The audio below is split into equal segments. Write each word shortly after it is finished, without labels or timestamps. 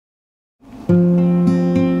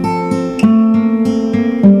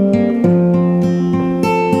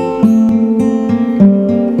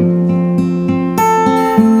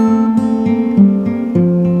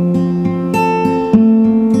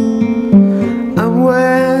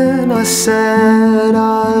I said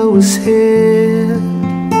I was here.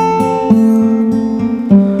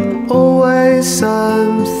 Always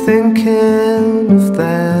I'm thinking of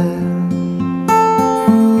them.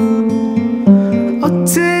 Oh,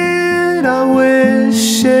 did I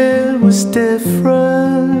wish it was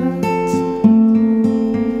different?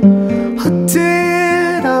 Oh,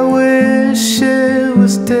 did I wish it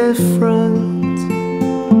was different?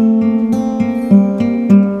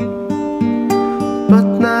 But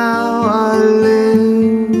now I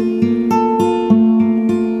live,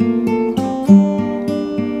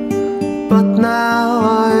 but now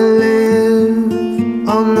I live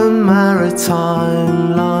on the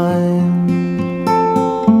Maritime Line.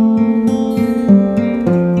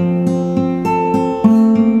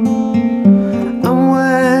 And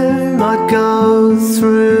when I go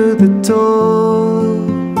through the door,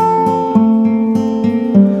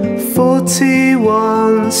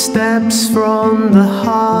 41 steps from the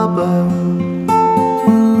harbour.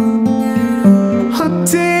 Oh,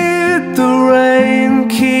 did the rain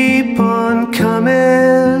keep on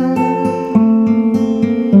coming?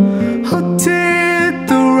 Oh, did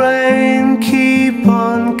the rain keep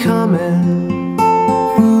on coming?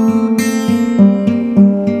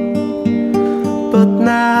 But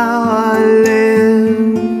now I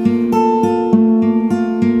live,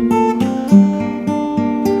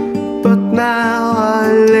 but now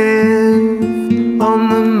I live on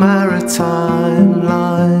the Maritime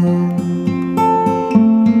Line.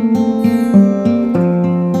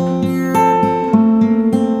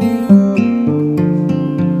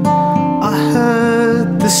 I heard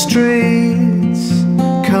the streets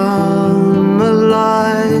come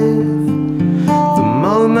alive the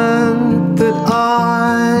moment that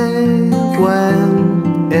I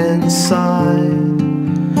went inside.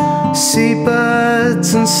 Seabirds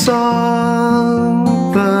and songbirds